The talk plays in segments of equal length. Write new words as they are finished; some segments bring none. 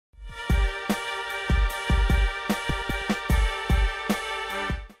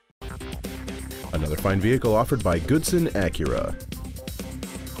fine vehicle offered by Goodson Acura.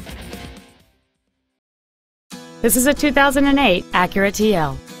 This is a 2008 Acura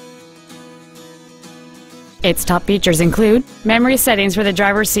TL. Its top features include memory settings for the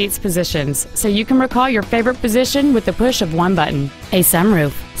driver's seat's positions, so you can recall your favorite position with the push of one button, a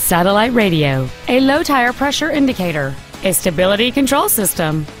sunroof, satellite radio, a low tire pressure indicator, a stability control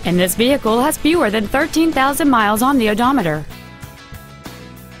system, and this vehicle has fewer than 13,000 miles on the odometer.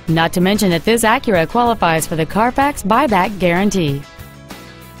 Not to mention that this Acura qualifies for the Carfax buyback guarantee.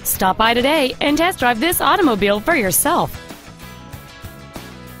 Stop by today and test drive this automobile for yourself.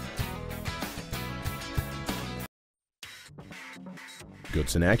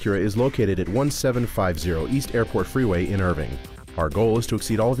 Goodson Acura is located at 1750 East Airport Freeway in Irving. Our goal is to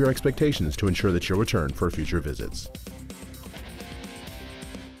exceed all of your expectations to ensure that you'll return for future visits.